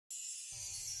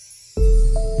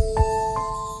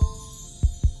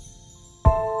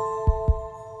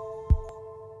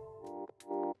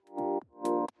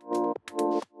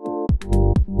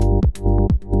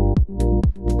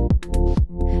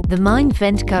The Meyn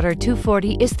Vent Cutter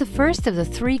 240 is the first of the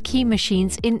 3 key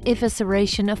machines in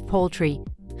evisceration of poultry.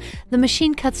 The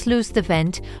machine cuts loose the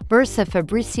vent, bursa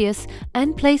Fabricius,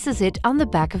 and places it on the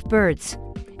back of birds.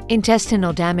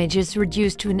 Intestinal damage is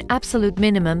reduced to an absolute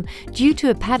minimum due to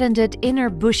a patented inner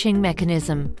bushing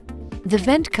mechanism. The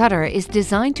vent cutter is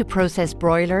designed to process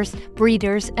broilers,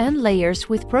 breeders, and layers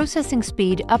with processing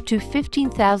speed up to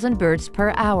 15,000 birds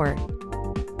per hour.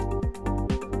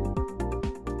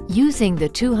 Using the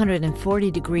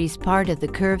 240 degrees part of the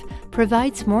curve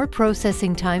provides more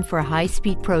processing time for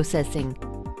high-speed processing.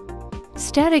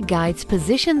 Static guides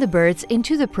position the birds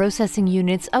into the processing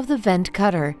units of the vent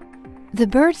cutter. The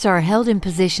birds are held in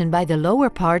position by the lower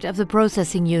part of the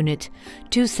processing unit.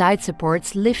 2 side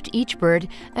supports lift each bird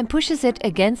and pushes it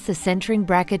against the centering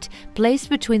bracket placed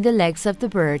between the legs of the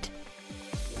bird.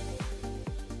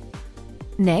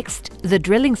 Next, the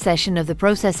drilling section of the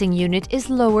processing unit is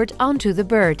lowered onto the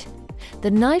bird. The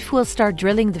knife will start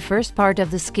drilling the first part of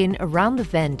the skin around the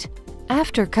vent.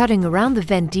 After cutting around the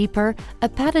vent deeper, a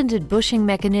patented bushing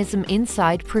mechanism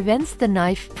inside prevents the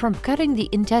knife from cutting the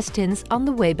intestines on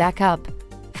the way back up.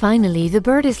 Finally, the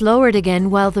bird is lowered again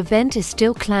while the vent is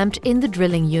still clamped in the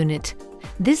drilling unit.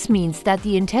 This means that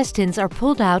the intestines are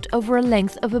pulled out over a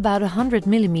length of about 100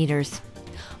 millimeters.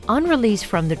 On release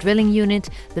from the drilling unit,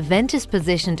 the vent is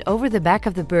positioned over the back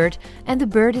of the bird and the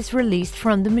bird is released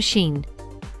from the machine.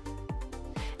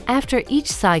 After each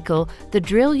cycle, the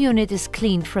drill unit is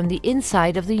cleaned from the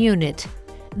inside of the unit.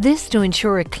 This to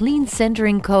ensure a clean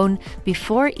centering cone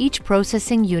before each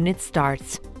processing unit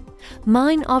starts.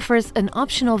 Meyn offers an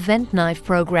optional vent knife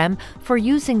program for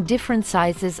using different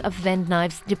sizes of vent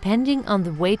knives depending on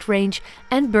the weight range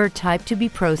and bird type to be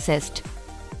processed.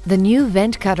 The new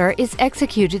vent cutter is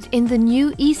executed in the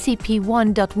new ECP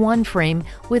 1.1 frame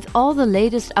with all the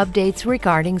latest updates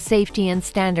regarding safety and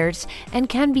standards and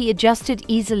can be adjusted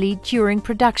easily during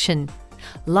production.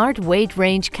 Large weight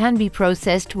range can be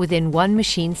processed within one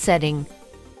machine setting.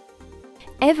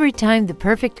 Every time the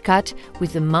perfect cut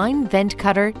with the Meyn Vent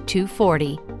Cutter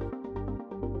 240.